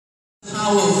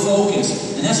power of focus.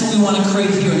 And that's what we want to create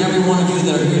here, and every one of you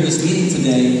that are here in this meeting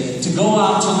today, to go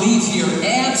out, to leave here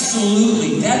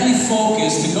absolutely deadly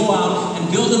focused, to go out and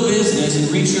build a business and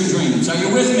reach your dreams. Are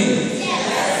you with me?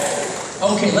 Yes.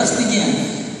 Okay, let's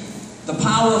begin. The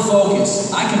power of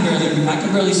focus. I can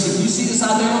barely see. Can you see this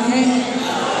out there okay?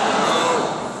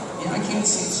 Yeah, I can't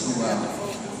see it so well.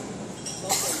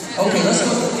 Okay, let's go.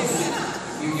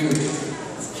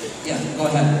 Yeah, go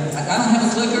ahead. I don't have a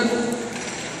clicker.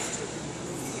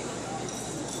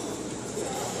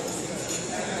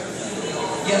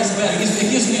 Yeah, that's better.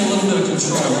 It gives me a little bit of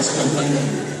control. That's good. Thank you.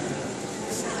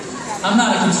 I'm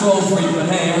not a control freak, but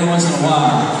hey, every once in a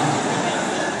while.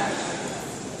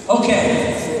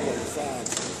 Okay.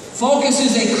 Focus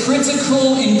is a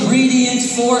critical ingredient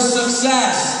for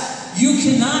success. You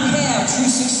cannot have true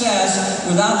success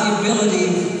without the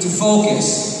ability to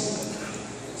focus.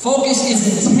 Focus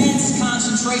is intense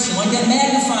concentration, like that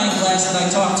magnifying glass that I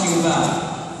talked to you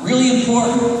about. Really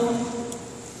important.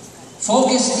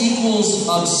 Focus equals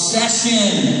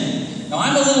obsession. Now,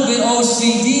 I'm a little bit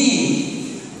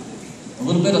OCD, a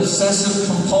little bit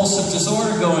obsessive-compulsive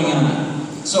disorder going on.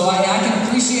 So I can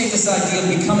appreciate this idea of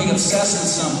becoming obsessed with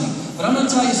something. But I'm going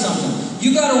to tell you something.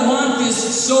 You got to want this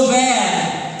so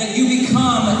bad that you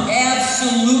become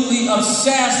absolutely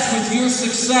obsessed with your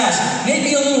success.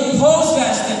 Maybe a little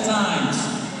possessed at times.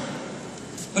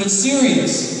 But it's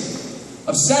serious.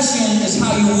 Obsession is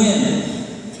how you win.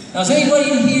 Now, does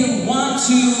anybody in here want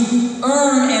to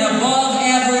earn an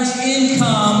above-average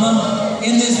income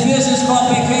in this business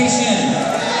called vacation?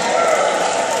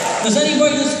 Does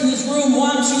anybody in this room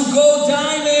want to go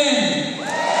diamond?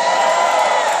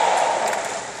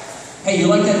 Hey, you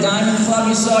like that diamond club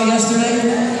you saw yesterday?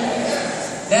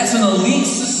 That's an elite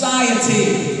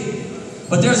society.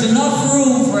 But there's enough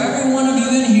room for every one of you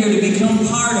in here to become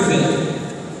part of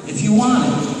it, if you want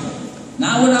it.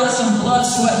 Not without some blood,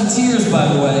 sweat, and tears, by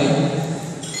the way,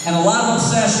 and a lot of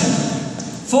obsession.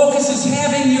 Focus is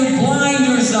having your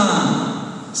blinders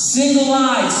on.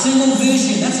 Single-eyed, single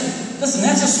vision. Listen,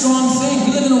 that's a strong thing.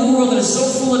 We live in a world that is so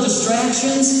full of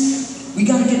distractions. We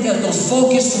got to get those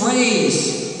focused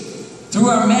rays through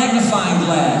our magnifying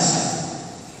glass.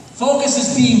 Focus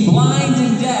is being blind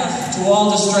and deaf to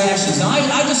all distractions. Now,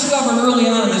 I discovered early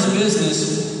on in this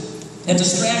business that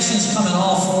distractions come in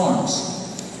all forms.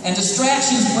 And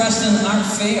distractions, Preston, aren't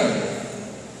fair.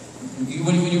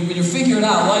 When you figure it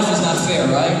out, life is not fair,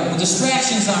 right? Well,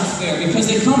 distractions aren't fair because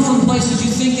they come from places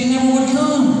you think they never would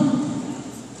come.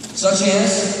 Such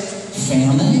as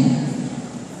family.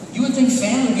 You would think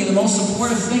family would be the most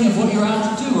supportive thing of what you're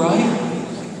out to do, right?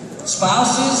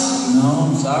 Spouses? No,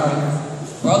 I'm sorry.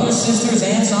 Brothers, sisters,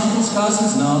 aunts, uncles,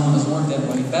 cousins? No, it doesn't work that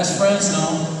way. Best friends?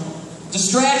 No.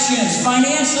 Distractions,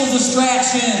 financial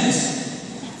distractions.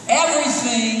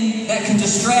 Everything that can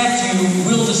distract you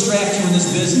will distract you in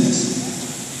this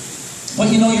business.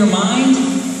 But you know your mind?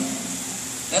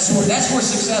 That's where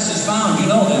success is found. You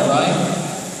know that, right?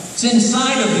 It's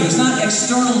inside of you. It's not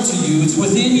external to you. It's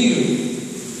within you.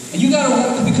 And you got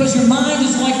to, because your mind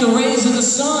is like the rays of the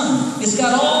sun. It's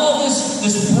got all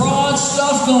this broad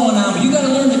stuff going on. But you got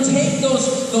to learn to take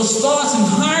those thoughts and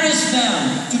harness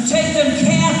them, to take them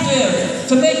captive,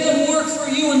 to make them work for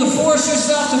you, and to force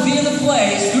yourself to be in the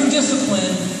place through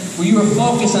discipline where you are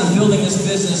focused on building this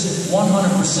business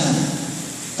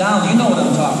 100%. Donald, you know what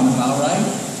I'm talking about, right?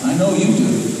 I know you do.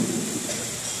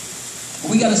 But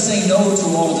we got to say no to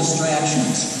all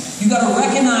distractions. You got to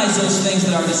recognize those things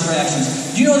that are distractions.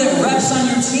 Do you know that reps on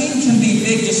your team can be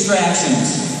big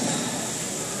distractions?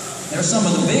 They're some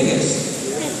of the biggest.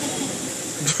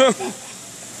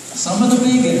 Some of the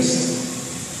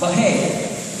biggest. But hey,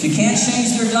 if you can't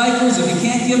change their diapers, if you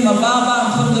can't give them a baba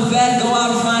and put them to bed, go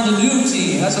out and find a new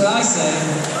team. That's what I say.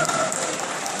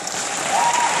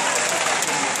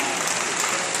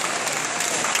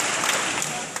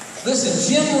 Listen,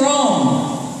 Jim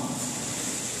Rome,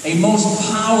 a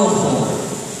most powerful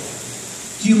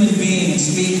human being and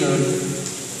speaker,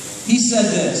 he said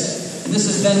this, and this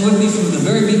has been with me from the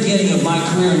very beginning of my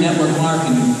career in network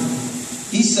marketing.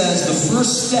 He says the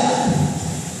first step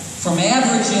from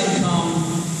average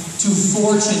income to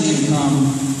fortune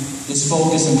income is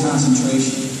focus and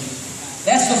concentration.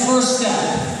 That's the first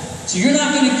step. So you're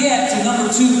not going to get to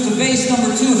base number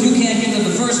 2 if you can't get to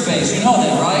the first base. You know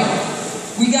that, right?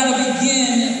 We got to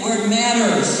begin where it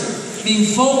matters. Being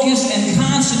focused and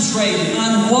concentrated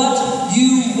on what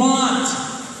you want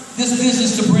this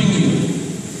business to bring you.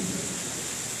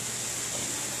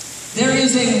 There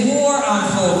is a war on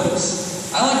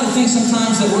focus. I like to think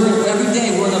sometimes that every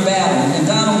day we're in a battle, and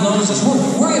Donald knows this.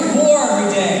 We're at war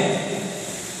every day.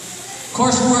 Of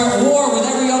course, we're at war with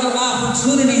every other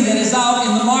opportunity that is out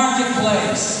in the marketplace.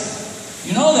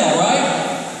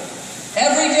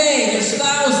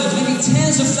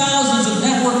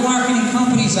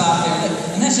 out there,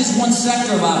 and that's just one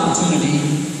sector of opportunity,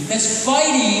 that's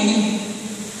fighting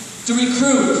to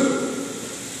recruit.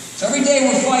 So every day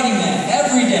we're fighting that,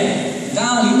 every day.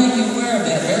 Donald, you make me aware of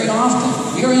that very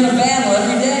often. We are in a battle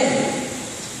every day.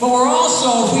 But we're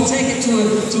also, if we take it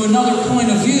to another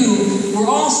point of view, we're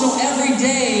also every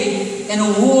day in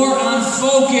a war on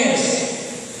focus.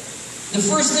 The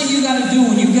first thing you got to do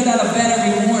when you get out of bed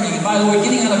every morning, and by the way,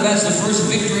 getting out of bed is the first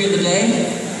victory of the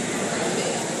day.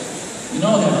 You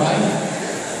know that, right?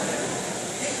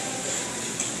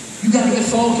 You got to get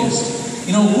focused.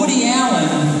 You know, Woody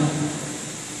Allen,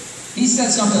 he said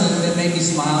something that made me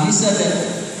smile. He said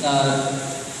that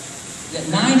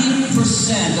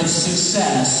 90% of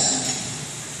success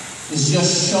is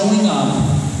just showing up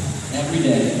every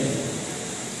day.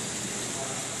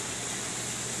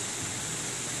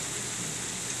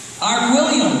 Art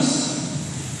Williams,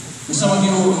 who some of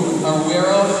you are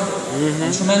aware of,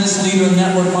 a tremendous leader in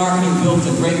network marketing, built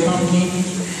a great company,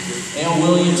 A.L.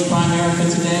 Williams, Prime America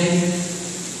Today.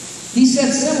 He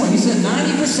said similar. He said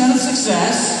 90% of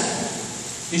success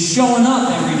is showing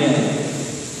up every day.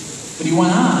 But he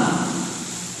went on.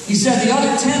 He said the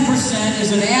other 10%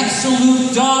 is an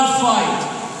absolute dogfight.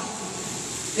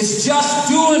 It's just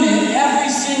doing it every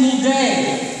single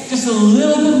day, just a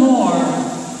little bit more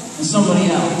than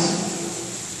somebody else.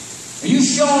 Are you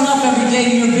showing up every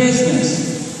day in your business?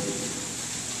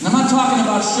 And I'm not talking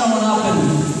about showing up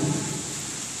and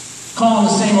calling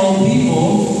the same old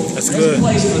people. That's There's good. a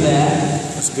place for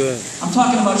that. That's good. I'm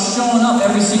talking about showing up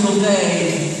every single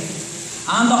day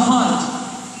on the hunt,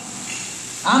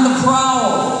 on the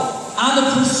prowl, on the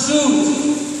pursuit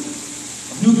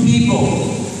of new people,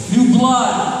 new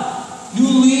blood, new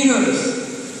leaders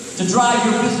to drive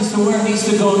your business to where it needs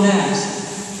to go next.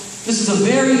 This is a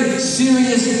very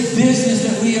serious business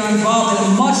that we are involved in,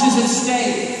 and much is at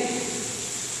stake.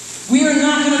 We are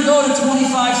not going to go to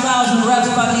 25,000 reps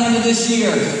by the end of this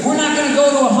year. We're not going to go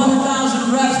to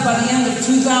 100,000 reps by the end of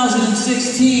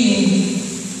 2016.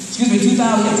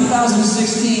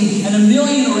 2016, and 1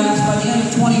 million reps by the end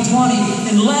of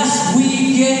 2020, unless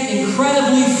we get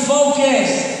incredibly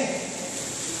focused.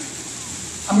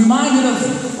 I'm reminded of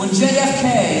when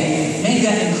JFK made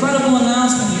that incredible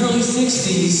announcement in the early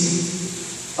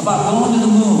 60s about going to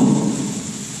the moon.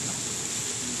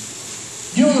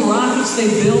 You know the rockets they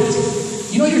built?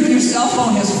 You know your cell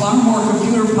phone has far more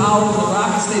computer power than the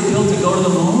rockets they built to go to the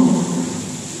moon?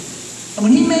 And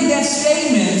when he made that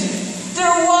statement,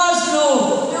 there was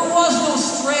no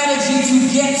strategy to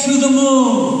get to the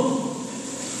moon.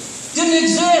 Didn't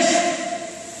exist.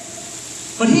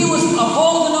 But he was a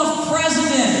bold enough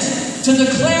president to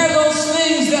declare those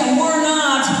things that were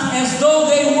not as though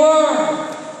they were.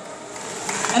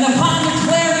 And upon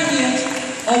declaring it,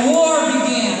 a war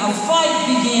began, a fight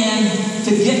began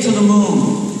to get to the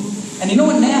moon. And you know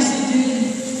what NASA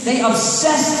did? They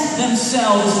obsessed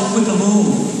themselves with the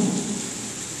moon.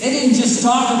 They didn't just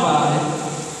talk about it.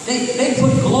 They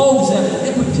put globes everywhere.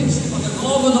 They put pictures of the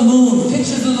globe of the moon,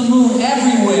 pictures of the moon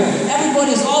everywhere.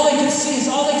 Everybody, all they could see,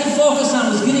 all they could focus on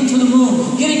was getting to the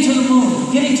moon, getting to the moon,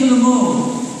 getting to the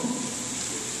moon.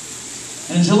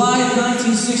 And in July of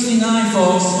 1969,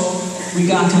 folks, we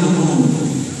got to the moon.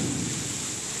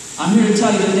 I'm here to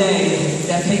tell you today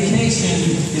that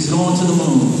vacation is going to the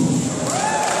moon.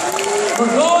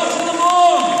 We're going to the moon.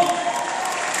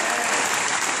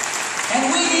 And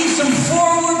we need some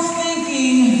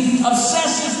forward-thinking,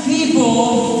 obsessive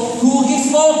people who will get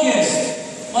focused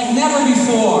like never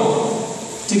before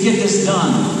to get this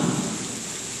done.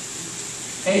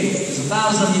 Hey, there's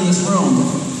 1,000 of you in this room.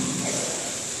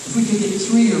 If we could get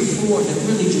 3 or 4 that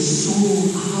really just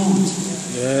sold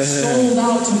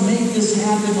out to make this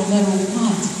happen no matter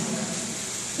what,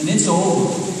 and it's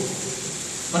over.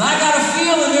 But I got a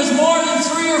feeling there's more than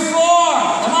 3 or 4.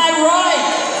 Am I right?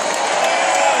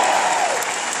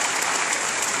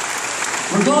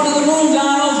 We're going to the moon,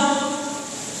 Donald.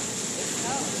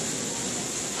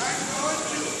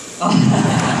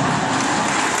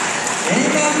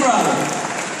 Amen, brother.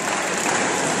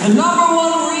 The number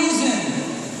one reason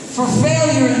for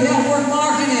failure in network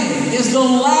marketing is the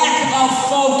lack of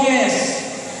focus.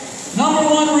 Number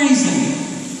one reason.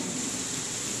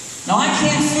 Now, I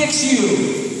can't fix you.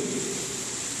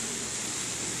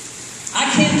 I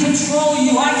can't control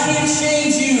you. I can't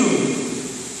change you.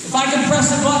 If I could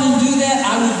press a button and do that,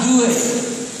 I would do it.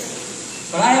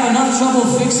 But I have enough trouble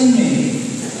fixing me.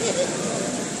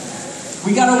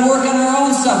 We got to work on our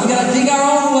own stuff. We got to dig our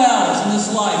own wells in this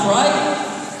life, right?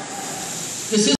 This is